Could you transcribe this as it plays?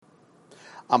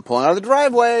I'm pulling out of the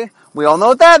driveway. We all know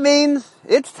what that means.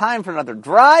 It's time for another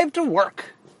drive to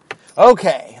work.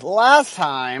 Okay, last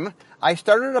time I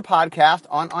started a podcast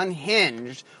on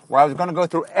Unhinged where I was going to go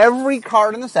through every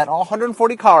card in the set, all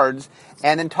 140 cards,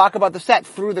 and then talk about the set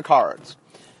through the cards.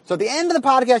 So at the end of the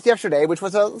podcast yesterday, which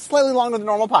was a slightly longer than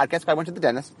normal podcast because I went to the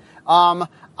dentist, last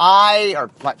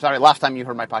time you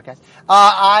heard my podcast,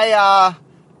 I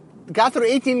got through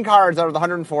 18 cards out of the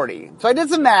 140. So I did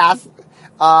some math,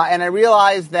 and I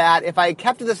realized that if I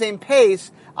kept at the same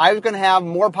pace, I was going to have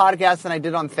more podcasts than I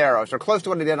did on Theros, or close to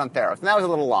what I did on Theros. And that was a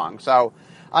little long. So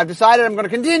I've decided I'm going to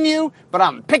continue, but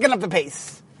I'm picking up the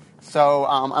pace. So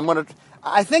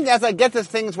I think as I get to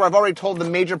things where I've already told the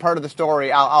major part of the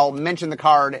story, I'll mention the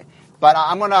card. But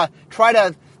I'm going to try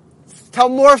to tell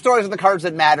more stories of the cards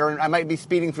that matter, and I might be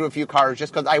speeding through a few cards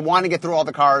just because I want to get through all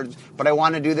the cards, but I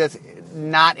want to do this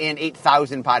not in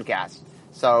 8,000 podcasts.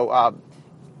 So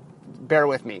bear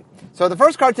with me. So the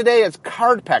first card today is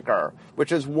Cardpecker,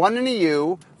 which is 1 and a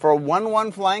U for a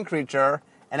 1/1 flying creature,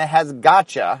 and it has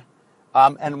Gotcha.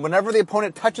 And whenever the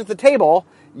opponent touches the table,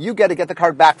 you get to get the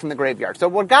card back from the graveyard. So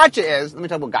what Gotcha is, let me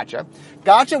talk about Gotcha.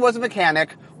 Gotcha was a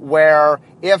mechanic where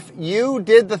if you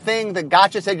did the thing that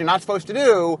Gotcha said you're not supposed to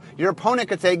do, your opponent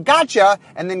could say Gotcha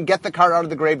and then get the card out of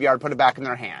the graveyard, put it back in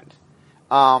their hand.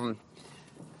 I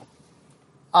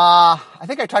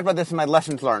think I talked about this in my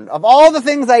lessons learned. Of all the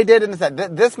things I did in the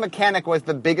set, this mechanic was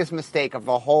the biggest mistake of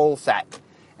the whole set.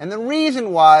 And the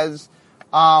reason was,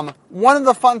 one of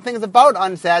the fun things about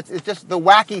unsets is just the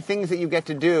wacky things that you get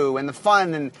to do and the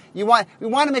fun, and we want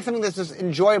to make something that's just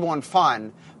enjoyable and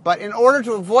fun. But in order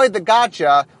to avoid the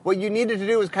gotcha, what you needed to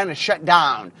do was kind of shut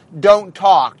down. Don't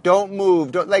talk. Don't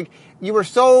move. You were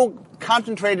so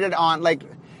concentrated on,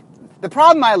 the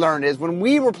problem I learned is when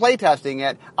we were playtesting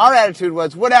it, our attitude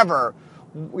was, whatever,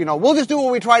 we'll just do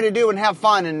what we try to do and have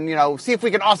fun and, see if we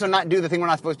can also not do the thing we're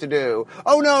not supposed to do.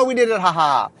 Oh no, we did it,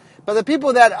 haha. But the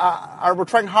people that were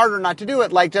trying harder not to do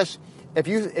it, just, if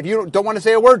you don't want to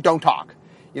say a word, don't talk.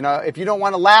 If you don't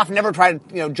want to laugh, never try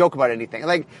to, joke about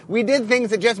anything. We did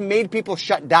things that just made people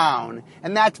shut down,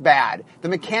 and that's bad. The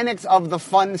mechanics of the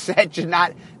fun set should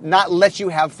not let you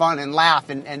have fun and laugh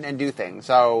and do things.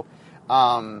 So,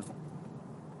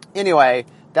 anyway,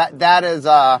 that is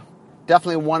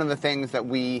definitely one of the things that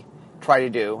we try to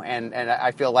do, and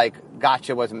I feel like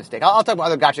Gotcha was a mistake. I'll talk about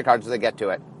other Gotcha cards as I get to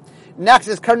it. Next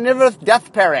is Carnivorous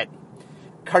Death Parrot.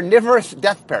 Carnivorous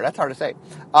Death Parrot, that's hard to say.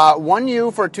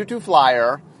 1U for a 2/2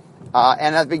 flyer,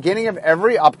 and at the beginning of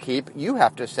every upkeep, you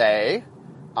have to say,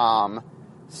 you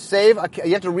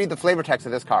have to read the flavor text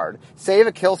of this card. Save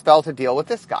a kill spell to deal with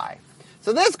this guy.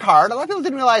 So this card, a lot of people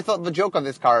didn't realize the joke of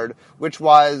this card, which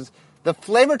was the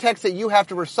flavor text that you have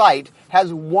to recite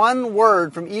has one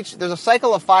word from each. There's a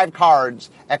cycle of 5 cards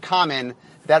at common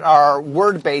that are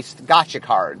word-based gotcha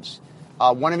cards.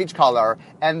 One of each color,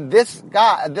 and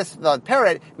the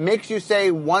parrot makes you say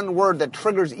one word that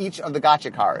triggers each of the gotcha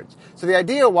cards. So the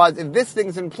idea was, if this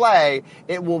thing's in play,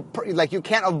 it will, you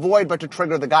can't avoid but to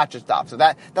trigger the gotcha stuff. So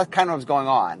that's kind of what's going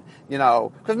on,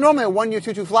 because normally a 1U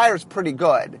 2/2 flyer is pretty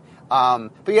good.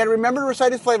 But you had to remember to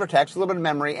recite his flavor text, a little bit of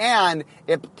memory, and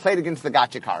it played against the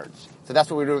gotcha cards. So that's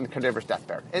what we do in the Carnivorous Death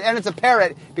Parrot. And it's a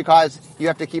parrot because you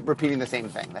have to keep repeating the same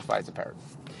thing. That's why it's a parrot.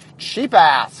 Cheap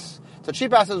Ass. So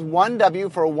Cheap Ass is 1W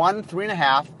for a 1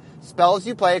 3.5. Spells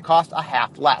you play cost a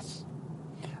half less.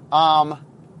 So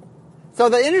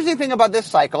the interesting thing about this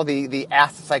cycle, the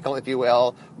ass cycle, if you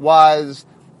will, was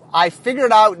I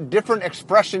figured out different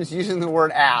expressions using the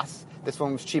word ass. This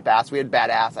one was Cheap Ass. We had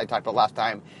Bad Ass, I talked about last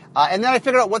time. And then I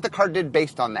figured out what the card did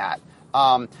based on that.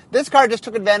 This card just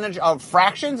took advantage of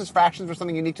fractions, as fractions were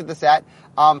something unique to the set.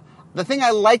 The thing I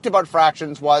liked about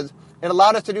fractions was it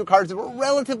allowed us to do cards that were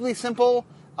relatively simple,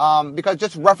 because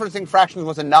just referencing fractions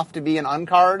was enough to be an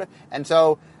uncard. And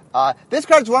so this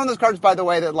card's one of those cards, by the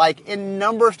way, that in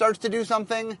number starts to do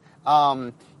something.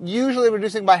 Usually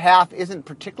reducing by half isn't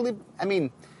particularly,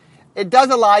 it does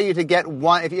allow you to get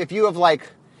one, if you have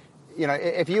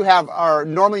if you have, or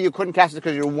normally you couldn't cast it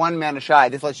because you're 1 mana shy,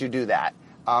 this lets you do that.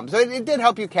 So it did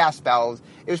help you cast spells.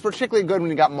 It was particularly good when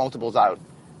you got multiples out.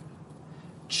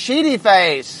 Cheaty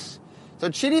Face. So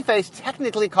Cheaty Face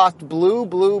technically cost blue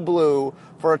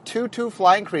for a 2/2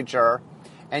 flying creature,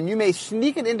 and you may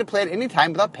sneak it into play at any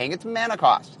time without paying its mana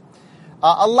cost.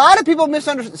 A lot of people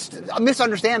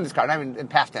misunderstand this card. In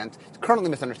past tense, currently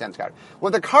misunderstand this card.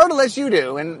 What the card lets you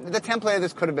do, and the template of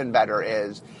this could have been better,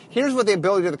 is here's what the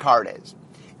ability of the card is.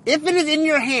 If it is in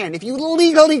your hand, if you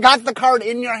legally got the card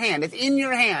in your hand, it's in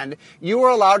your hand, you are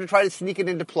allowed to try to sneak it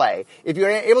into play. If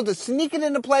you're able to sneak it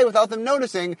into play without them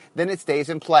noticing, then it stays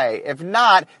in play. If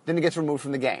not, then it gets removed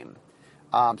from the game.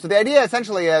 So the idea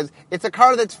essentially is it's a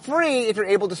card that's free if you're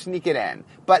able to sneak it in.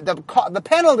 But the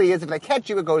penalty is if they catch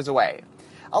you, it goes away.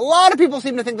 A lot of people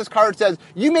seem to think this card says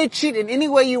you may cheat in any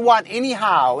way you want,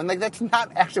 anyhow, and that's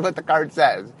not actually what the card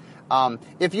says.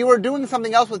 If you are doing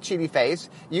something else with Cheaty Face,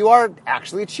 you are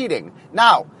actually cheating.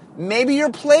 Now, maybe your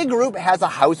play group has a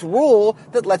house rule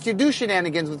that lets you do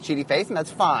shenanigans with Cheaty Face, and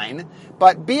that's fine.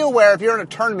 But be aware if you're in a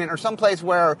tournament or someplace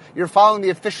where you're following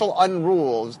the official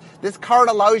unrules, this card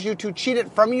allows you to cheat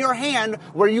it from your hand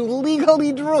where you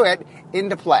legally drew it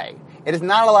into play. It does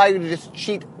not allow you to just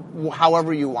cheat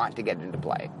however you want to get it into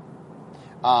play.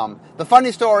 The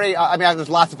funny story, there's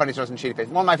lots of funny stories in Cheaty Face.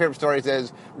 One of my favorite stories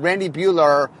is Randy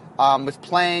Buehler was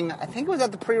playing, I think it was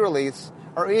at the pre-release,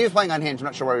 or he was playing Unhinged, I'm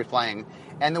not sure where he was playing.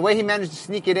 And the way he managed to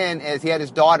sneak it in is he had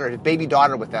his baby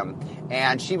daughter with him,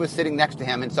 and she was sitting next to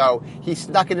him, and so he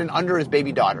snuck it in under his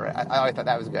baby daughter. I thought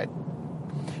that was good.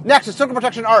 Next is Circle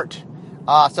Protection Art.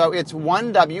 So it's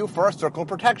 1W for a Circle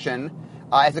Protection.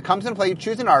 As it comes into play, you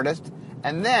choose an artist,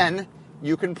 and then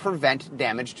you can prevent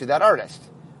damage to that artist.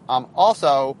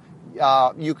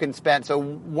 You can spend,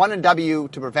 1 in W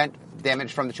to prevent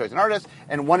damage from the chosen artist,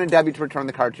 and 1 in W to return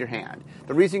the card to your hand.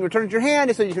 The reason you return it to your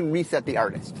hand is so you can reset the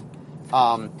artist.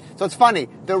 So it's funny.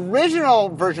 The original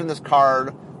version of this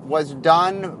card was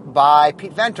done by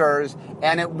Pete Venters,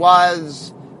 and it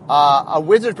was a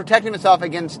wizard protecting himself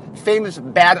against famous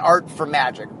bad art for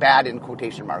Magic. Bad in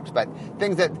quotation marks, but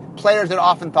things that players had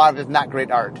often thought of as not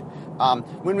great art.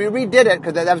 When we redid it,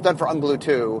 because that was done for Ungblue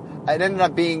 2, it ended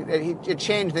up being, it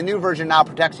changed. The new version now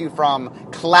protects you from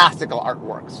classical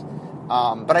artworks.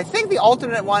 But I think the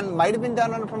alternate one might have been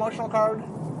done on a promotional card.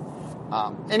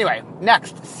 Anyway,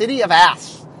 next, City of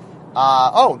Ass.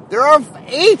 There are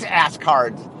 8 Ass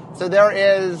cards. So there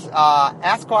is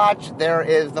Asquatch, there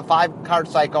is the 5-card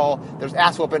cycle, there's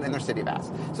Ass Whoopin', and there's City of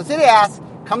Ass. So City of Ass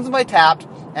comes by tapped,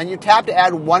 and you tap to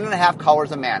add 1.5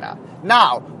 colors of mana.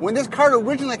 Now, when this card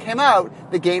originally came out,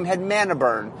 the game had mana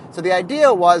burn. So the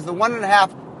idea was the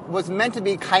 1.5 was meant to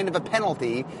be kind of a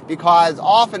penalty, because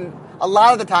a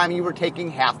lot of the time, you were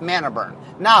taking half mana burn.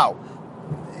 Now,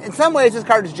 in some ways, this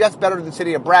card is just better than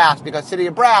City of Brass, because City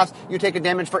of Brass, you take a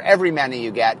damage for every mana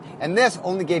you get, and this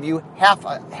only gave you half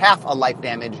a life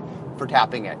damage for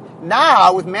tapping it.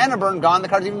 Now, with mana burn gone, the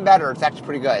card's even better. It's actually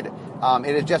pretty good.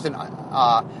 It is just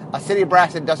a City of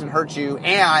Brass that doesn't hurt you,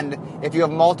 and if you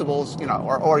have multiples,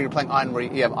 or you're playing where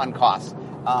you have uncost,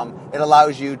 it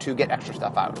allows you to get extra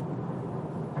stuff out.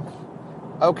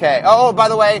 Okay. Oh, by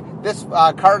the way, this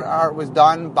card art was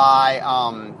done by,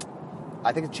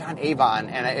 I think it's John Avon,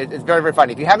 and it's very, very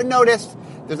funny. If you haven't noticed,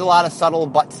 there's a lot of subtle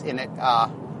butts in it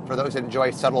for those that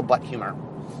enjoy subtle butt humor.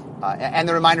 And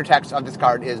the reminder text of this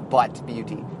card is butt,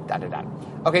 B-U-T, ...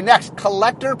 Okay, next,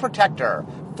 Collector Protector.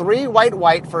 3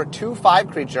 white for a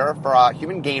 2/5 creature for a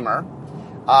human gamer.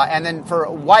 And then for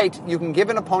white, you can give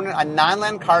an opponent a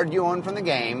non-land card you own from the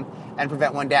game and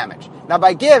prevent 1 damage. Now,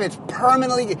 by give, it's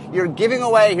permanently, you're giving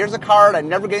away, here's a card, I'm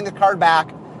never getting the card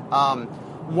back.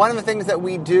 One of the things that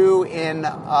we do in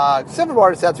silver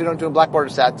border sets, we don't do in black border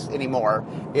sets anymore,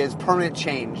 is permanent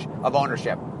change of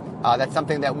ownership. That's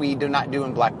something that we do not do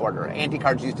in black border.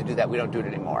 Anti-cards used to do that. We don't do it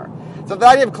anymore. So the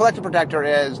idea of Collector Protector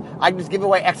is I can just give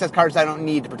away excess cards I don't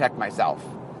need to protect myself.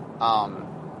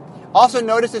 Also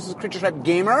notice this is creature type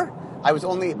gamer. I was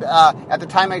only, at the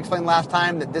time I explained last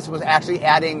time that this was actually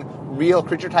adding real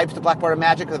creature types to black border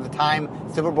Magic, because at the time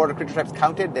silver border creature types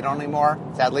counted. They don't anymore,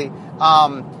 sadly.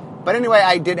 But anyway,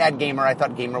 I did add gamer. I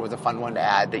thought gamer was a fun one to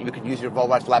add, that you could use your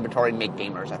Volvox Laboratory and make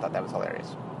gamers. I thought that was hilarious.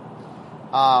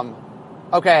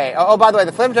 Okay. Oh, by the way,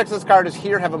 the flavor text of this card is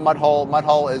here have a Mudhole.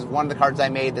 Mudhole is one of the cards I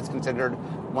made that's considered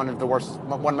one of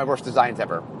my worst designs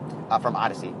ever from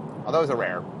Odyssey. Although it's a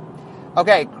rare.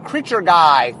 Okay, Creature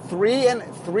Guy. 3 and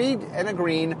a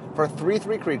green for a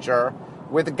 3/3 creature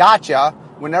with gotcha.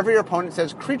 Whenever your opponent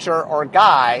says creature or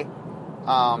guy,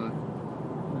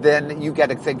 then you get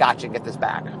to say gotcha and get this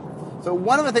back. So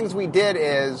one of the things we did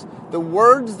is the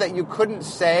words that you couldn't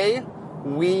say,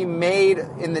 we made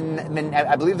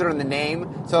I believe they're in the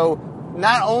name. So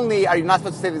not only are you not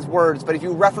supposed to say these words, but if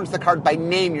you reference the card by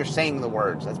name, you're saying the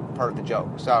words. That's part of the joke.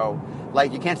 So,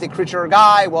 you can't say creature or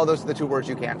guy. Well, those are the 2 words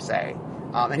you can't say.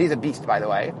 And he's a beast, by the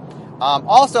way.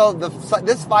 Also,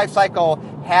 this 5 cycle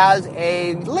has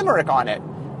a limerick on it.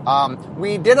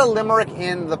 We did a limerick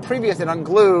in the previous and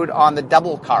unglued on the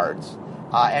double cards.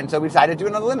 And so we decided to do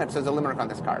another limerick. So there's a limerick on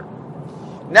this card.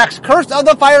 Next, Curse of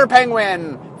the Fire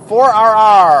Penguin. 4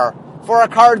 RR. For a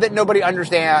card that nobody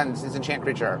understands is enchant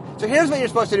creature. So here's what you're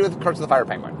supposed to do with Curse of the Fire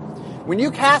Penguin. When you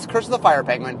cast Curse of the Fire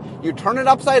Penguin, you turn it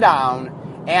upside down,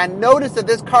 and notice that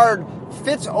this card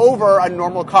fits over a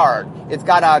normal card. It's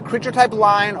got a creature type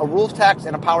line, a rules text,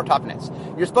 and a power toughness.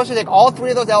 You're supposed to take all three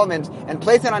of those elements and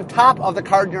place it on top of the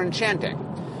card you're enchanting.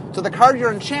 So the card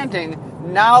you're enchanting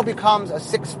now becomes a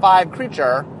 6/5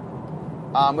 creature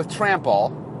with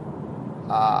trample.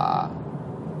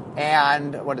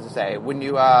 And what does it say? When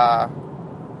you and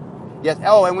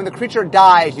when the creature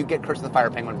dies, you get Curse of the Fire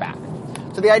Penguin back.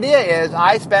 So the idea is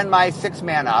I spend my 6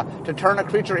 mana to turn a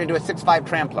creature into a 6/5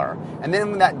 trampler. And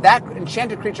then when that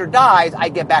enchanted creature dies, I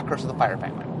get back Curse of the Fire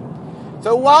Penguin.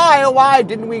 So why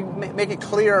didn't we make it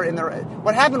clear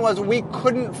what happened was we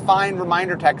couldn't find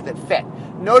reminder text that fit.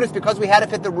 Notice because we had to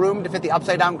fit the room to fit the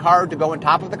upside down card to go on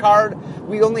top of the card,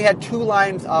 we only had 2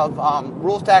 lines of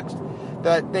rules text.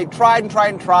 They tried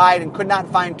and could not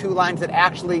find 2 lines that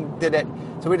actually did it.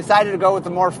 So we decided to go with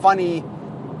the more funny,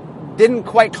 didn't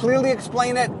quite clearly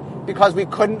explain it because we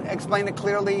couldn't explain it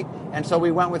clearly. And so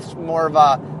we went with more of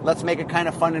a, let's make it kind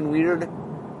of fun and weird.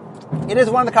 It is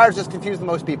one of the cards that's confused the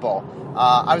most people.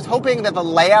 I was hoping that the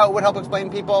layout would help explain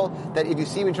people, that if you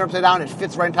see when you turn upside down, it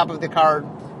fits right on top of the card.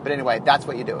 But anyway, that's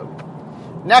what you do.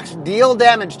 Next, deal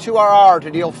damage 2 to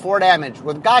deal 4 damage.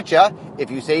 With gotcha,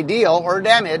 if you say deal or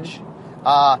damage.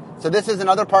 So this is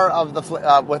another part of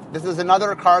this is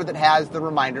another card that has the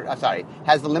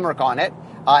has the limerick on it.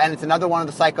 And it's another one of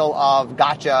the cycle of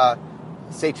gotcha,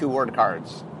 say 2 word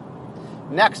cards.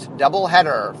 Next, double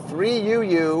header. 3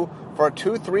 UU for a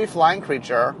 2/3 flying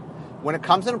creature. When it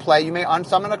comes into play, you may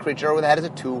unsummon a creature that has a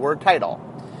 2-word title.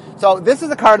 So this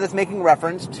is a card that's making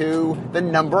reference to the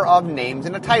number of names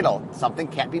in a title. Something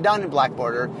can't be done in Black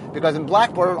Border because in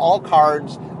Black Border all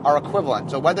cards are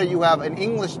equivalent. So whether you have an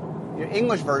English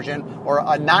version or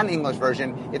a non-English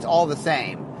version, it's all the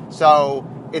same. So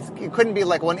it couldn't be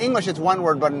like, well, in English it's 1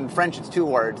 word, but in French it's 2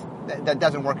 words. That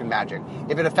doesn't work in Magic.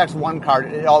 If it affects one card,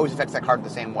 it always affects that card the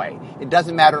same way. It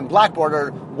doesn't matter in Black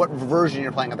Border what version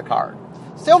you're playing of the card.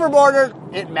 Silver Border,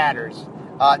 it matters.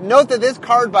 Note that this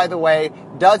card, by the way,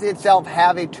 does itself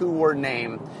have a 2-word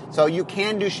name. So you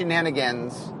can do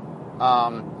shenanigans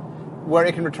where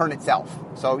it can return itself.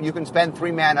 So you can spend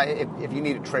 3 mana if you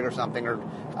need to trigger something, or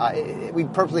we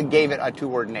purposely gave it a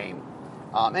 2-word name.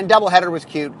 And Double Header was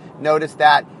cute. Notice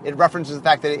that it references the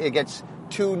fact that it gets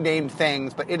 2 named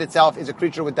things, but it itself is a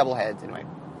creature with double heads. Anyway.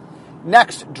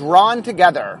 Next, Drawn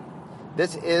Together.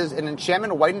 This is an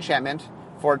enchantment, a white enchantment,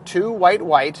 for 2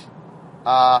 white.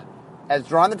 As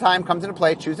Drawn the Time comes into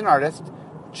play, choose an artist.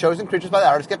 Chosen creatures by the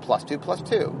artist get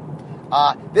 +2/+2.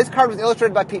 This card was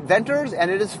illustrated by Pete Venters,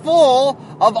 and it is full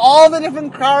of all the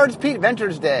different cards Pete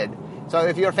Venters did. So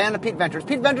if you're a fan of Pete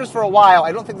Venters for a while,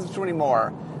 I don't think this is true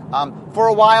anymore, for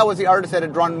a while was the artist that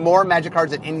had drawn more Magic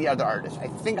cards than any other artist. I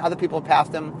think other people have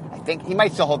passed him. I think he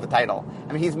might still hold the title.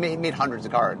 I mean, he's made hundreds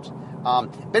of cards.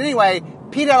 But anyway,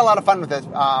 Pete had a lot of fun with this.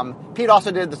 Pete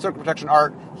also did the Circle Protection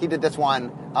art. He did this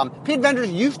one. Pete Venters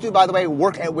used to, by the way,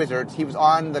 work at Wizards. He was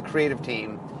on the creative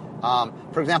team.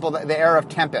 For example, the era of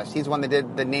Tempest. He's the one that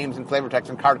did the names and flavor text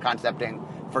and card concepting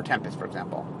for Tempest, for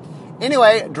example.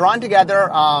 Anyway, Drawn Together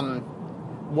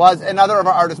was another of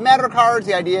our Artist Matter cards.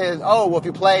 The idea is, if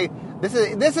you play... This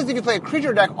is if you play a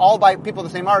creature deck all by people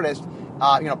of the same artist,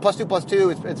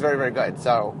 +2/+2, it's very, very good.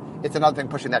 So it's another thing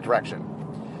pushing that direction.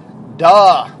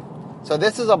 Duh! So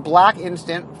this is a black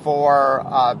instant for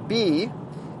B.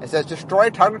 It says, destroy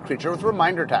target creature with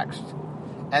reminder text.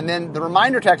 And then the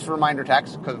reminder text for reminder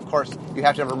text, because of course you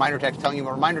have to have reminder text telling you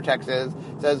what reminder text is,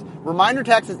 says, reminder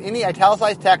text is any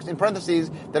italicized text in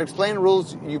parentheses that explain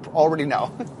rules you already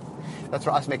know. That's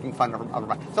for us making fun of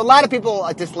reminder. So a lot of people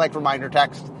dislike reminder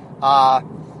text.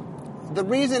 The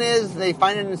reason is they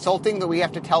find it insulting that we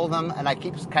have to tell them, and I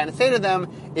keep kind of say to them,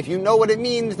 if you know what it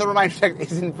means, the reminder text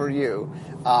isn't for you.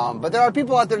 But there are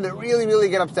people out there that really, really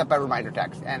get upset by reminder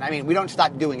text. And I mean, we don't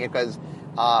stop doing it because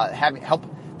help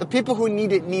the people who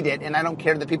need it, and I don't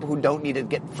care the people who don't need it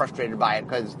get frustrated by it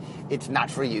because it's not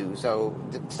for you. So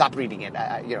stop reading it.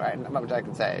 Not much I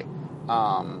can say.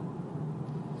 And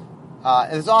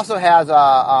this also has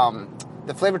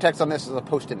the flavor text on this is a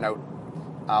post-it note.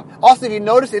 Also, if you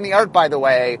notice in the art, by the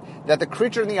way, that the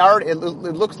creature in the art, it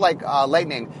looks like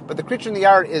lightning, but the creature in the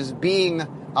art is being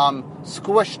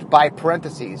squished by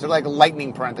parentheses. They're like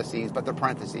lightning parentheses, but they're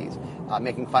parentheses,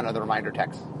 making fun of the reminder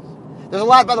text. There's a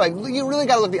lot, by the way, you really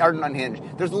got to look at the art in Unhinged.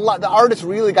 There's a lot, the artist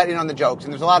really got in on the jokes,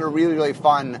 and there's a lot of really, really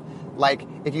fun, like,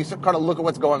 if you kind of look at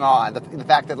what's going on, the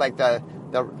fact that, like, the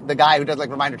guy who does, like,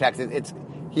 reminder text,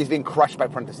 he's being crushed by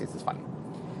parentheses is funny.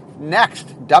 Next,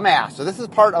 Dumbass. So this is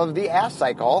part of the ass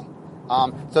cycle.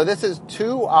 So this is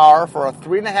 2R for a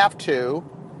 3.5/2.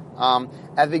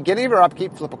 At the beginning of your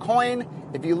upkeep, flip a coin.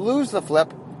 If you lose the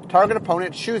flip, target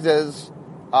opponent chooses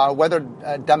whether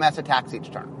Dumbass attacks each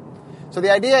turn. So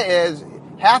the idea is,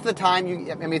 half the time,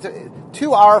 it's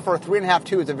 2R for a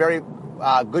 3.5/2 is a very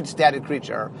good statted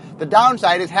creature. The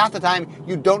downside is half the time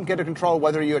you don't get to control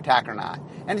whether you attack or not.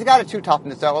 And he's got a 2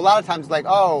 toughness, so a lot of times it's like,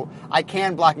 oh, I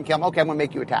can block and kill him. Okay, I'm going to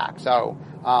make you attack. So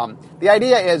the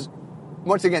idea is,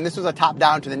 once again, this was a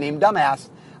top-down to the name Dumbass.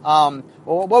 Well,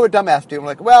 what would Dumbass do? And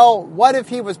we're like, well, what if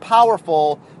he was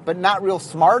powerful but not real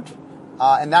smart?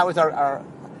 And that was our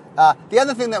the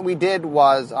other thing that we did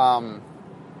was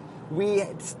we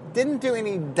didn't do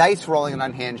any dice rolling in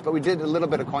Unhinged, but we did a little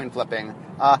bit of coin flipping.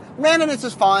 Randomness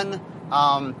is fun.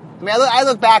 I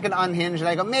look back at Unhinged and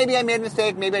I go, maybe I made a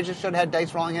mistake. Maybe I just should have had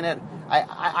dice rolling in it.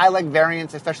 I like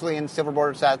variance, especially in silver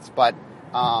border sets. But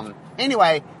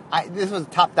anyway, this was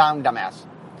top-down Dumbass.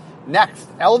 Next,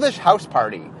 Elvish House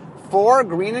Party. 4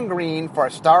 green and green for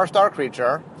a star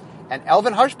creature. And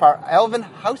Elven House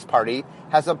Party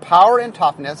has a power and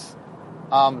toughness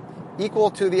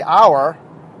equal to the hour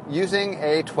using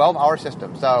a 12-hour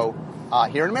system. So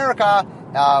here in America,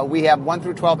 we have 1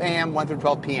 through 12 a.m., 1 through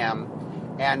 12 p.m.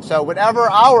 And so whatever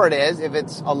hour it is, if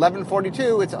it's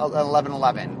 11:42, it's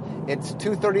 11:11. It's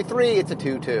 2:33, it's a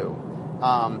 2:2.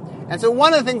 And so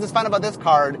one of the things that's fun about this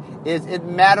card is it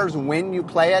matters when you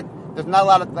play it. There's not a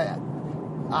lot of...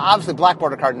 Obviously, black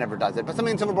border card never does it, but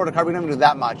something in silver border card we don't do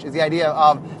that much, is the idea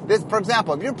of this. For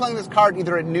example, if you're playing this card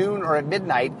either at noon or at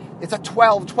midnight, it's a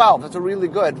 12/12. That's a really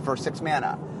good for 6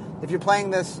 mana. If you're playing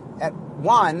this at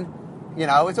 1,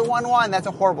 it's a 1/1. That's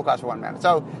a horrible cost for 1 mana.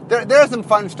 So there are some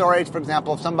fun stories, for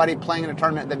example, of somebody playing in a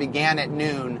tournament that began at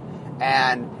noon,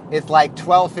 and it's like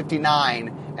 12:59,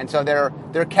 and so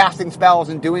they're casting spells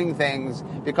and doing things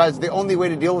because the only way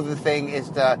to deal with the thing is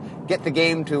to get the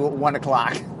game to 1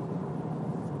 o'clock.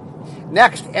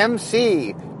 Next,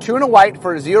 MC. 2 and a white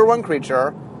for a 0/1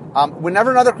 creature. Whenever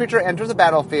another creature enters the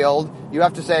battlefield, you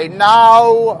have to say,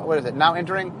 now... What is it? Now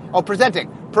entering? Oh, presenting.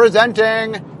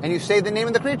 Presenting! And you say the name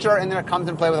of the creature, and then it comes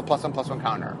in play with a +1/+1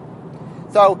 counter.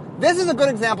 So, this is a good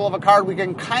example of a card we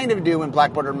can kind of do in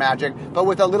Black Border Magic, but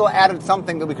with a little added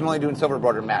something that we can only do in Silver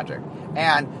Border Magic.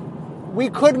 And we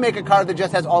could make a card that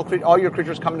just has all your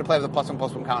creatures come into play with a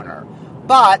 +1/+1 counter.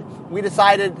 But we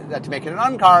decided to make it an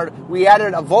uncard. We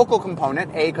added a vocal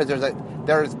component, because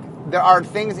there are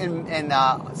things in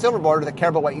Silver Border that care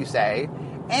about what you say,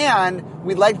 and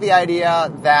we liked the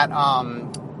idea that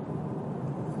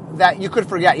that you could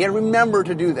forget. You had to remember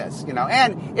to do this,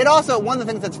 And it also, one of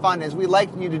the things that's fun is we like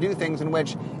you to do things in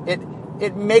which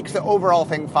it makes the overall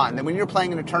thing fun. And when you're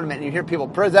playing in a tournament and you hear people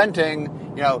presenting,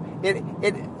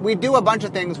 we do a bunch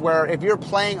of things where if you're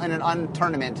playing in an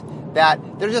tournament, that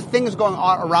there's just things going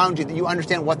on around you that you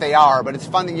understand what they are, but it's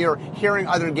fun that you're hearing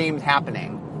other games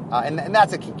happening. And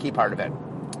that's a key part of it.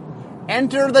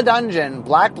 Enter the Dungeon.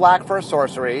 Black for a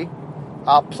sorcery.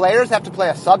 Players have to play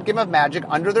a sub-game of Magic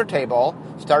under their table,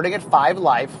 starting at 5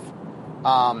 life,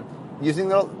 using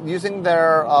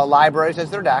their libraries as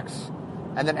their decks.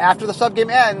 And then after the sub-game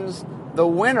ends, the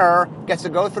winner gets to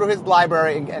go through his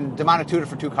library and demount a tutor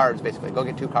for 2 cards, basically. Go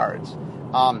get 2 cards.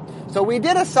 So we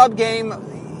did a sub-game.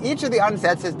 Each of the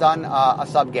unsets has done a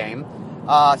sub-game.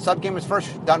 Sub-game was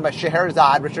first done by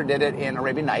Scheherazade. Richard did it in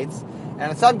Arabian Nights.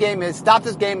 And a sub-game is stop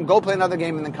this game, go play another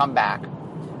game, and then come back.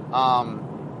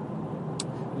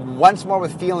 Once More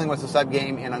with Feeling was the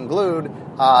sub-game in Unglued.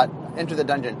 Enter the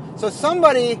Dungeon. So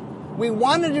we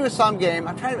wanted to do a sub-game.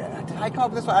 Did I come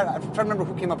up with this one? I'm trying to remember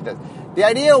who came up with this. The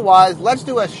idea was, let's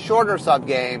do a shorter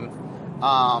sub-game.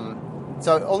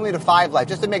 So only to 5 life,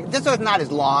 just so it's not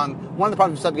as long. One of the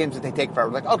problems with sub-games is they take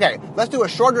forever. Like, okay, let's do a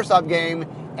shorter sub-game,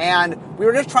 and we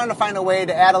were just trying to find a way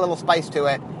to add a little spice to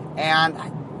it, and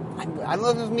I don't know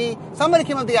if it was me, somebody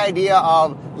came up with the idea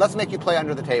of, let's make you play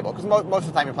under the table, because most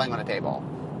of the time you're playing on a table.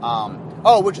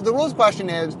 Which the rules question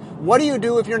is, what do you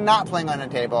do if you're not playing on a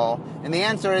table? And the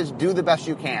answer is, do the best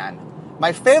you can.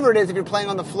 My favorite is if you're playing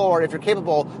on the floor, if you're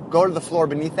capable, go to the floor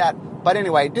beneath that. But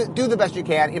anyway, do the best you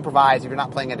can, improvise if you're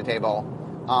not playing at a table.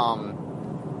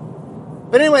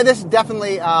 But anyway, this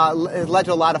definitely has led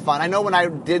to a lot of fun. I know when I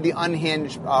did the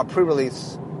Unhinged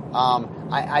pre-release,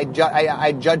 I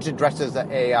judged it dressed as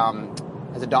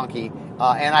a donkey,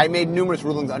 and I made numerous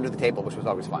rulings under the table, which was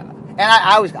always fun. And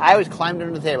I always climbed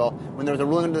under the table. When there was a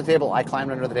ruling under the table, I climbed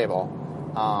under the table.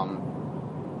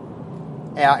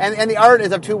 And the art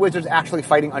is of 2 wizards actually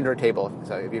fighting under a table,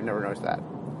 so if you've never noticed that.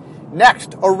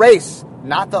 Next, Erase,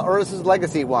 not the Urza's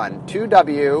Legacy one.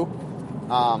 2W.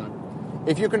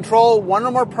 If you control 1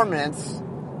 or more permanents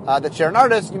that share an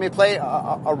artist, you may play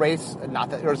Erase, not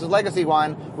the Urza's Legacy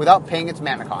one, without paying its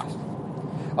mana cost.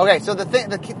 Okay, so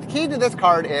the key to this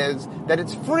card is that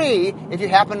it's free if you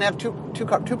happen to have two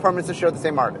permanents that share the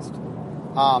same artist.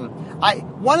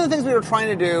 One of the things we were trying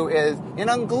to do is, in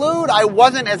Unglued, I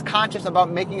wasn't as conscious about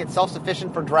making it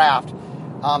self-sufficient for draft,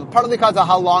 partly because of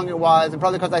how long it was, and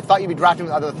partly because I thought you'd be drafting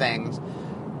with other things.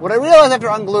 What I realized after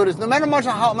Unglued is no matter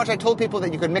how much I told people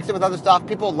that you could mix it with other stuff,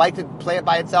 people like to play it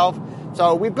by itself.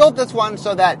 So we built this one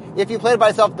so that if you played it by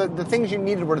itself, the things you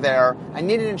needed were there. I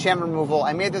needed enchantment removal.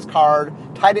 I made this card,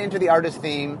 tied it into the artist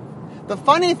theme. The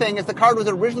funny thing is the card was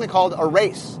originally called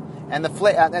Erase. And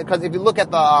because if you look at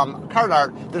the card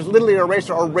art, there's literally an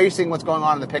eraser erasing what's going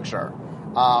on in the picture.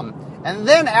 And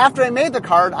then after I made the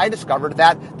card, I discovered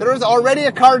that there was already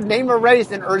a card named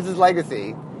Erase in Urza's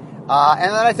Legacy.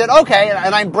 And then I said, okay,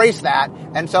 and I embraced that.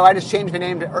 And so I just changed the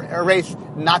name to Erase,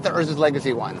 not the Urza's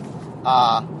Legacy one.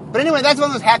 But anyway, that's one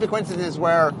of those happy coincidences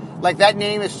where, like, that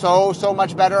name is so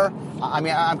much better. I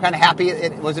mean, I'm kind of happy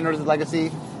it was in Urza's Legacy.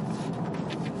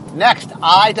 Next,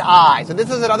 Eye to Eye. So this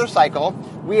is another cycle.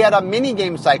 We had a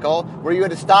mini-game cycle where you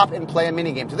had to stop and play a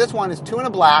mini-game. So this one is 2 and a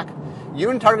black. You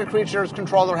and target creature's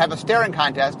controller have a staring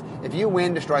contest. If you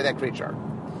win, destroy that creature.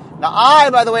 Now, I,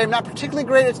 by the way, am not particularly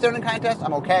great at staring contests.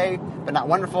 I'm okay, but not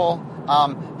wonderful.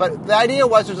 But the idea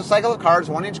was there's a cycle of cards,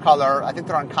 1 each color. I think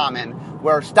they're uncommon.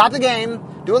 Where stop the game,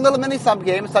 do a little mini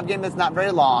sub-game. A sub-game that's not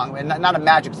very long, and not a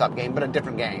Magic sub-game, but a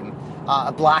different game.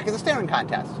 Black is a staring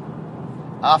contest.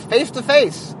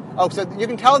 Face-to-face. Oh, so you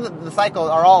can tell that the cycles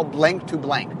are all blank to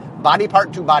blank. Body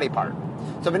part to body part.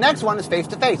 So the next one is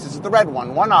face-to-face. This is the red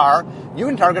one. 1R. You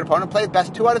and target opponent play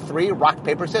best 2 out of 3, rock,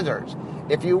 paper, scissors.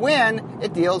 If you win,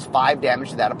 it deals 5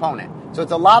 damage to that opponent. So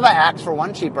it's a lava axe for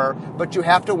 1 cheaper, but you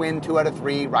have to win 2 out of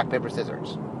 3, rock, paper,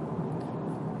 scissors.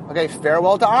 Okay,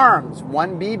 Farewell to Arms.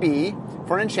 1 BB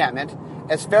for an enchantment.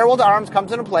 As Farewell to Arms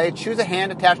comes into play, choose a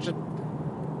hand attached to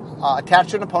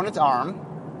an opponent's arm.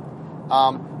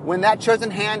 When that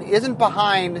chosen hand isn't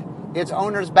behind its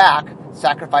owner's back,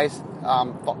 sacrifice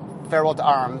Farewell to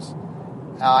Arms.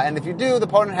 And if you do, the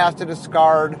opponent has to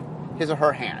discard his or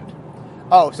her hand.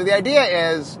 Oh, so the idea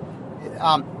is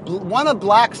one of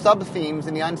black sub-themes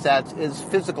in the unsets is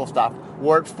physical stuff,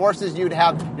 where it forces you to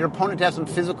have your opponent to have some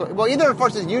physical... Well, either it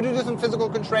forces you to do some physical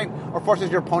constraint or forces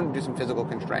your opponent to do some physical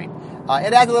constraint.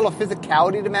 It adds a little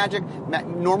physicality to Magic.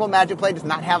 Normal Magic play does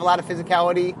not have a lot of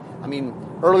physicality. I mean,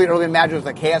 early in Magic was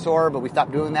like Chaos Orb, but we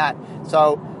stopped doing that.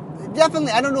 So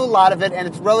definitely, I don't do a lot of it, and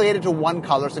it's relegated to 1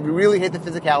 color. So if you really hate the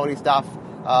physicality stuff,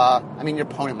 I mean, your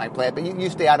opponent might play it, but you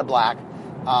stay out of black,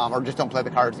 or just don't play the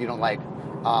cards you don't like.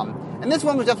 And this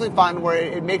one was definitely fun, where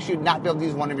it makes you not be able to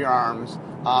use one of your arms.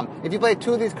 If you play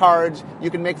 2 of these cards,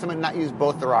 you can make someone not use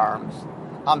both their arms.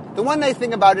 The one nice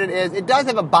thing about it is it does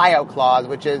have a buyout clause,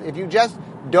 which is if you just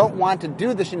don't want to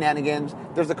do the shenanigans,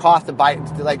 there's a cost to buy it.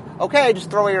 It's like, okay,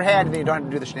 just throw away your hand and then you don't have to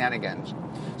do the shenanigans.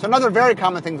 So another very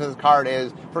common thing with this card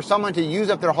is for someone to use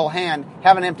up their whole hand,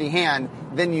 have an empty hand,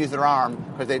 then use their arm,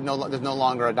 because there's no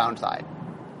longer a downside.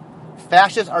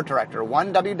 Fascist Art Director.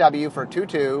 1 WW for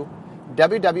 2/2.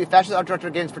 WW, Fascist Art Director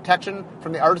gains protection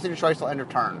from the artist of your choice till end of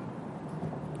turn.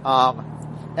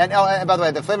 And by the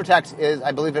way, the flavor text is,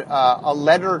 I believe, a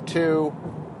letter to...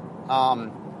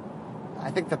 I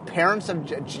think the parents of...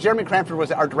 Jeremy Cranford was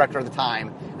the art director at the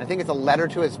time. And I think it's a letter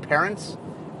to his parents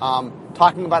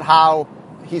talking about how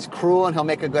he's cruel and he'll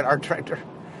make a good art director.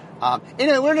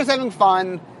 Anyway, we were just having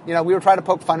fun. You know, we were trying to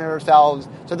poke fun at ourselves.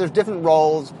 So there's different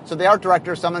roles. So the art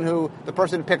director is the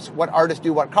person who picks what artist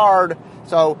do what card.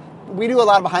 So we do a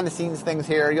lot of behind-the-scenes things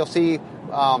here. You'll see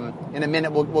in a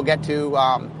minute we'll get to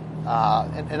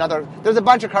another... There's a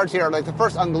bunch of cards here. Like the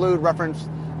first Unglued reference...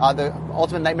 the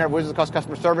Ultimate Nightmare of Wizards Cost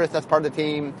Customer Service, that's part of the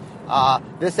team.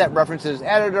 This set references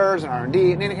editors and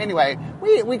R&D. Anyway,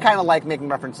 we kind of like making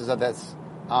references of this.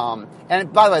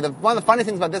 And by the way, one of the funny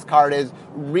things about this card is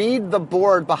read the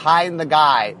board behind the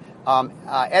guy.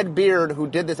 Ed Beard, who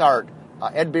did this art,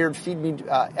 Ed Beard, Feed Me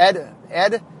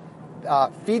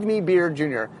Beard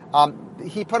Jr.,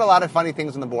 he put a lot of funny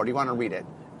things on the board. You want to read it.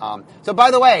 So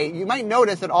by the way, you might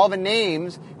notice that all the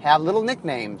names have little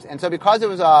nicknames. And so because it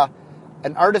was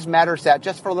an Artist Matter set,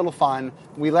 just for a little fun,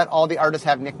 we let all the artists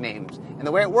have nicknames. And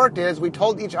the way it worked is we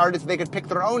told each artist they could pick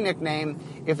their own nickname.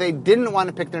 If they didn't want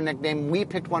to pick their nickname, we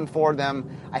picked one for them.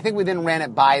 I think we then ran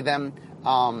it by them.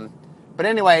 But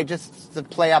anyway, just to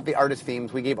play out the artist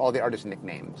themes, we gave all the artists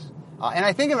nicknames. And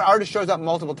I think if an artist shows up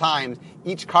multiple times,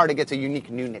 each card gets a unique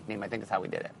new nickname. I think that's how we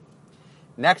did it.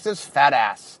 Next is Fat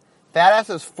Ass. Fat Ass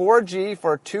is 4G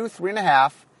for 2,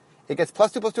 3.5. It gets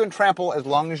 +2/+2 and trample as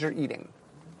long as you're eating.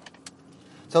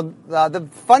 So the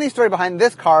funny story behind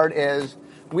this card is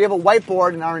we have a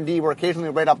whiteboard in R&D where occasionally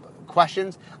we write up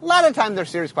questions. A lot of times they're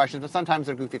serious questions, but sometimes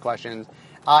they're goofy questions.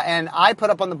 And I put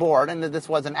up on the board, and this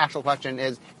was an actual question,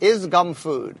 is gum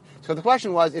food? So the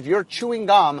question was, if you're chewing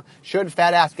gum, should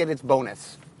fat ass get its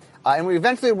bonus? And we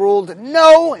eventually ruled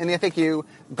no in the FAQ,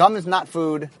 gum is not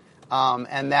food,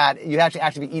 and that you have to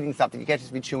actually be eating something. You can't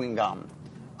just be chewing gum.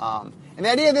 And the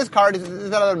idea of this card is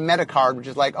another meta card, which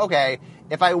is like, okay,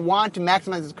 if I want to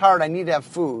maximize this card, I need to have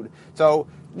food. So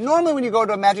normally when you go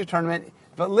to a Magic tournament,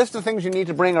 the list of things you need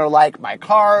to bring are like my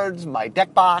cards, my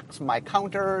deck box, my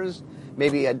counters,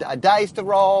 maybe a dice to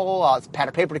roll, a pad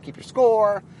of paper to keep your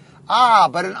score.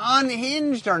 But an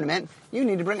unhinged tournament, you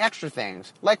need to bring extra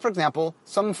things. Like, for example,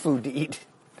 some food to eat.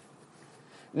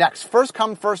 Next, first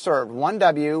come, first served.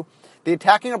 1W. The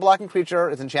attacking or blocking creature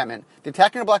is enchantment. The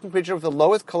attacking or blocking creature with the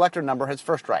lowest collector number has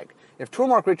first strike. If two or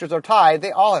more creatures are tied,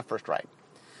 they all have first strike.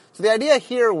 So the idea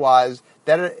here was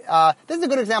that this is a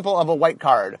good example of a white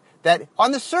card. That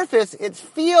on the surface, it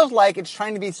feels like it's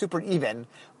trying to be super even.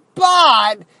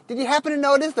 But did you happen to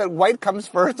notice that white comes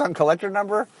first on collector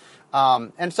number?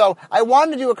 And so I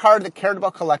wanted to do a card that cared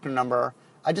about collector number,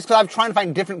 just because I'm trying to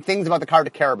find different things about the card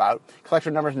to care about.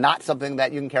 Collector number is not something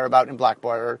that you can care about in Black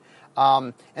Border.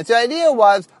 And so the idea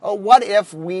was, what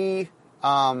if we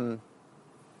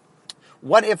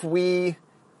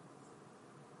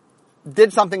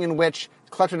did something in which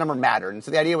collector number mattered? And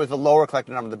so the idea was the lower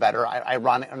collector number, the better. Not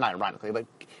ironically, but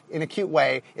in a cute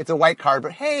way, it's a white card,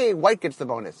 but hey, white gets the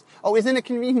bonus. Oh, isn't it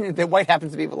convenient that white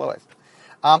happens to be the lowest?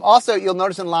 Also, you'll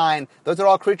notice in line, those are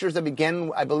all creatures that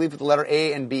begin, I believe, with the letter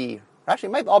A and B. Actually,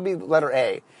 it might all be letter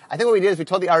A. I think what we did is we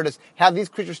told the artists, have these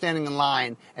creatures standing in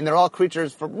line, and they're all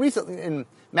creatures from recently, in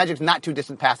Magic's not too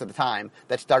distant past at the time,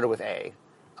 that started with A.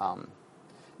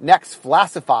 Next,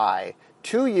 Flassify.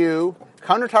 2U,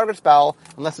 counter target spell,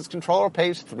 unless its controller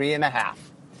pays 3.5.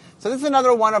 So this is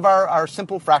another one of our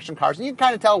simple fraction cards. And you can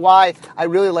kind of tell why I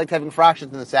really liked having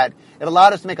fractions in the set. It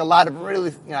allowed us to make a lot of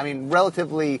really,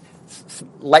 relatively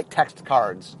light text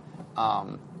cards.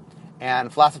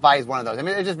 And Flassify is one of those. I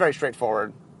mean, it's just very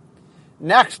straightforward.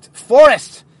 Next,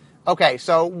 Forest. Okay,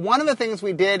 so one of the things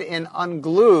we did in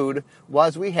Unglued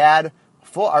was we had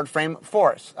full art frame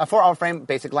forests, full art frame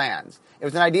basic lands. It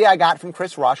was an idea I got from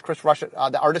Chris Rush. Chris Rush,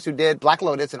 the artist who did Black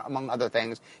Lotus, and among other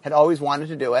things, had always wanted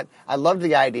to do it. I loved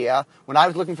the idea. When I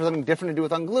was looking for something different to do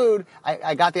with Unglued,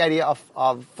 I got the idea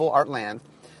of full art lands.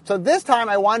 So this time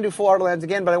I want to do full art lands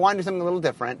again, but I want to do something a little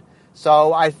different.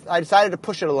 So I decided to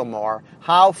push it a little more.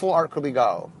 How full art could we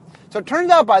go? So it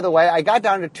turns out, by the way, I got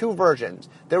down to two versions.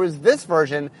 There was this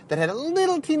version that had a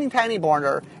little teeny tiny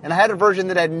border, and I had a version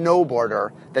that had no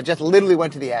border, that just literally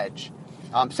went to the edge.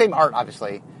 Same art,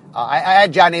 obviously. I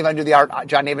had John Avon do the art.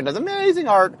 John Avon does amazing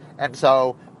art, and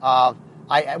so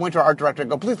I went to our art director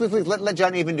and go, please, let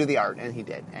John Avon do the art, and he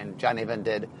did. And John Avon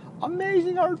did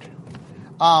amazing art.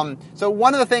 So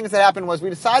one of the things that happened was we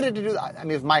decided to do, it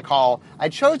was my call. I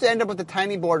chose to end up with a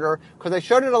tiny border because I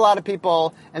showed it to a lot of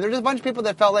people, and there's just a bunch of people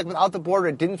that felt like without the border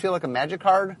it didn't feel like a Magic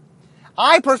card.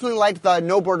 I personally liked the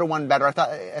no border one better. I thought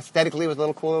aesthetically it was a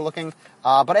little cooler looking,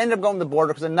 but I ended up going with the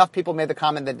border because enough people made the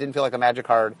comment that it didn't feel like a Magic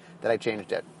card that I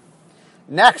changed it.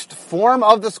 Next, Form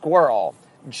of the Squirrel.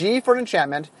 G for an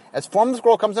enchantment. As Form of the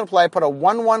Squirrel comes into play, put a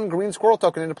 1/1 green squirrel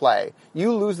token into play.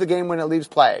 You lose the game when it leaves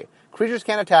play. Creatures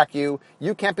can't attack you.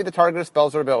 You can't be the target of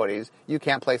spells or abilities. You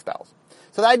can't play spells.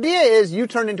 So the idea is you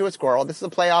turn into a squirrel. This is a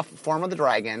playoff Form of the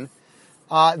Dragon.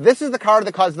 This is the card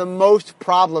that caused the most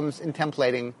problems in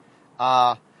templating.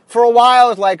 For a while,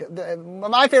 it's like,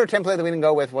 my favorite template that we didn't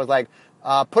go with was like,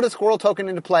 put a squirrel token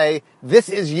into play, this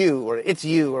is you, or it's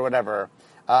you, or whatever.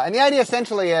 And the idea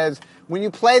essentially is, when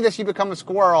you play this, you become a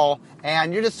squirrel,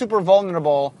 and you're just super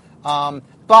vulnerable,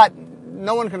 but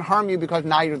no one can harm you because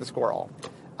now you're the squirrel.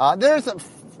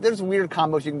 There's weird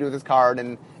combos you can do with this card,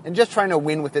 and just trying to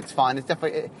win with it's fun. It's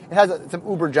definitely, it has some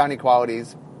uber Johnny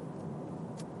qualities.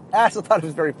 I also thought it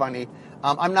was very funny.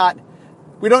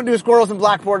 We don't do squirrels in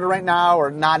Black Border right now,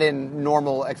 or not in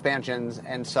normal expansions,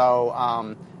 and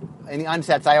so in the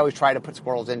unsets, I always try to put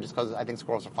squirrels in just because I think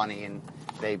squirrels are funny, and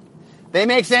they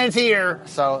make sense here.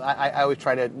 So I always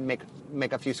try to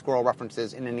make a few squirrel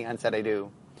references in any unset I do.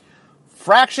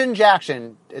 Fraction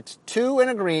Jackson. It's 2 and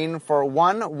a green for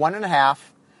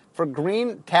 1/1.5. For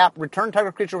green, tap, return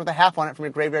target creature with a half on it from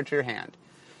your graveyard to your hand.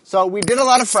 So we did a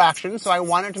lot of fractions, so I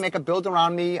wanted to make a build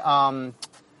around me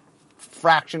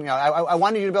fraction. I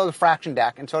wanted you to build a fraction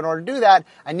deck, and so in order to do that,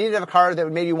 I needed to have a card that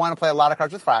would make you want to play a lot of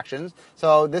cards with fractions.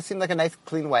 So this seemed like a nice,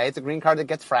 clean way. It's a green card that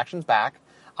gets fractions back.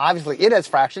 Obviously, it has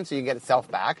fractions, so you get itself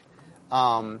back.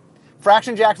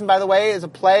 Fraction Jackson, by the way, is a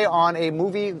play on a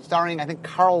movie starring, I think,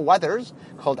 Carl Weathers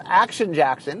called Action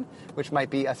Jackson, which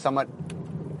might be a somewhat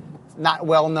not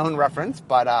well-known reference,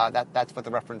 but that's what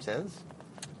the reference is.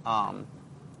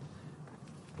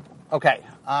 Okay,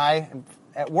 I am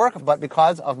at work, but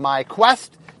because of my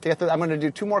quest to get through, I'm going to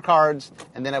do 2 more cards,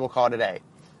 and then I will call it a day.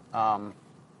 Actually,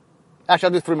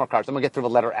 I'll do 3 more cards. I'm going to get through the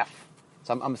letter F.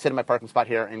 So I'm going to sit in my parking spot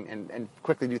here and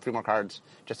quickly do 3 more cards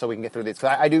just so we can get through these.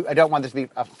 Because I don't want this to be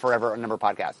a forever number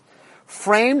podcast.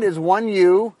 Framed is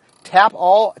 1U. Tap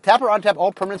or untap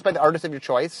all permanents by the artist of your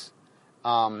choice.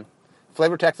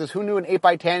 Flavor text is, who knew an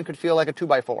 8x10 could feel like a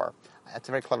 2x4? That's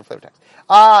a very clever flavor text.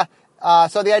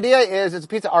 So the idea is it's a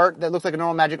piece of art that looks like a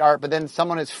normal magic art, but then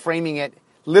someone is framing it,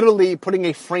 literally putting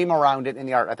a frame around it in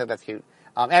the art. I think that's cute.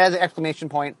 And as an exclamation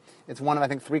point, it's one of, I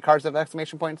think, 3 cards of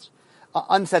exclamation points.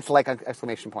 Unsets like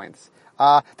exclamation points.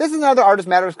 This is another Artist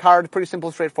Matters card. Pretty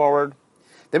simple, straightforward.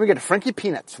 Then we get Frankie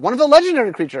Peanuts, one of the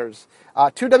legendary creatures.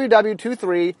 2WW,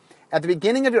 2/3. At the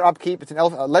beginning of your upkeep, it's a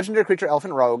legendary creature,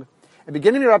 Elephant Rogue. At the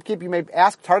beginning of your upkeep, you may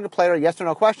ask target player a yes or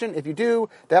no question. If you do,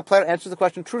 that player answers the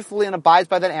question truthfully and abides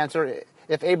by that answer,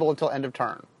 if able, until end of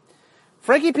turn.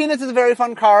 Frankie Peanuts is a very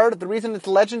fun card. The reason it's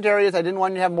legendary is I didn't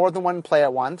want you to have more than one play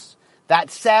at once.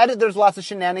 That said, there's lots of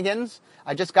shenanigans.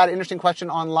 I just got an interesting question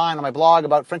online on my blog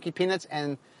about Frankie Peanuts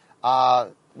and,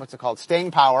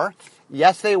 staying power.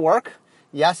 Yes, they work.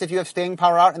 Yes, if you have staying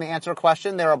power out and they answer a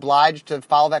question, they're obliged to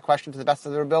follow that question to the best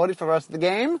of their ability for the rest of the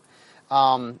game.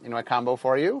 A combo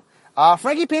for you.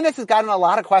 Frankie Peanuts has gotten a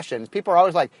lot of questions. People are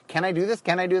always like, can I do this?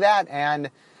 Can I do that?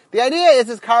 And the idea is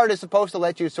this card is supposed to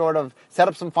let you sort of set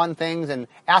up some fun things and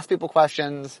ask people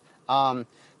questions.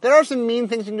 There are some mean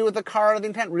things you can do with the card. The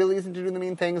intent really isn't to do the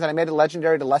mean things, and I made it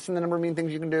legendary to lessen the number of mean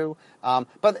things you can do.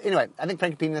 But anyway, I think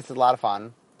Frankie Peanuts is a lot of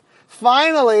fun.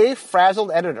 Finally,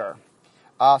 Frazzled Editor.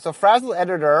 So Frazzled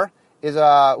Editor is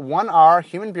a 1R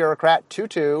human bureaucrat,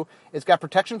 2/2. It's got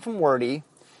protection from Wordy.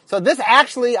 So this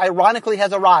actually, ironically,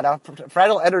 has errata.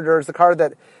 Frazzled Editor is the card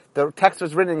that the text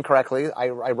was written incorrectly,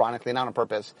 ironically, not on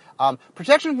purpose.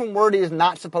 Protection from Wordy is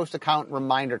not supposed to count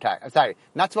reminder text.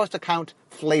 Not supposed to count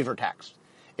flavor text.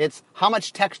 It's how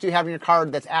much text do you have in your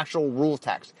card that's actual rule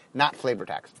text, not flavor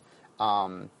text.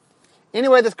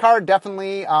 Anyway, this card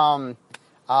definitely...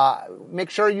 make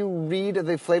sure you read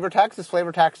the flavor text. This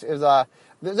flavor text is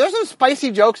there's some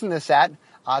spicy jokes in this set,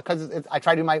 because I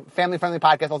try to do my family-friendly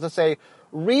podcast. I'll just say,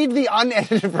 read the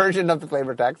unedited version of the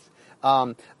flavor text.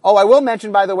 I will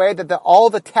mention, by the way, that all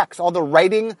the text, all the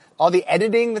writing, all the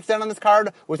editing that's done on this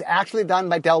card was actually done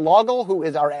by Del Logel, who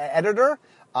is our editor.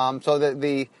 So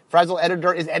the Frazzled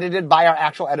Editor is edited by our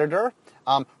actual editor.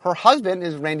 Her husband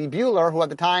is Randy Bueller, who at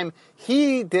the time,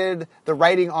 he did the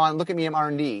writing on Look at Me, I'm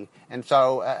R&D. And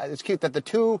so it's cute that the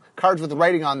 2 cards with the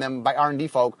writing on them by R&D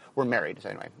folk were married. So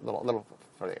anyway, little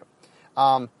for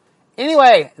you.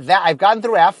 Anyway, I've gotten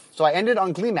through F, so I ended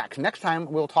on Gleemax. Next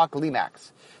time, we'll talk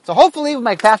Gleemax. So hopefully, with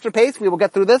my faster pace, we will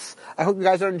get through this. I hope you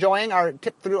guys are enjoying our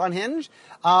tip through Unhinged.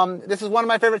 This is one of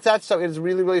my favorite sets, so it is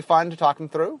really, really fun to talk them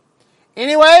through.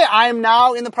 Anyway, I am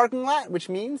now in the parking lot, which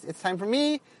means it's time for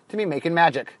me to be making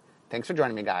magic. Thanks for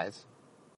joining me, guys.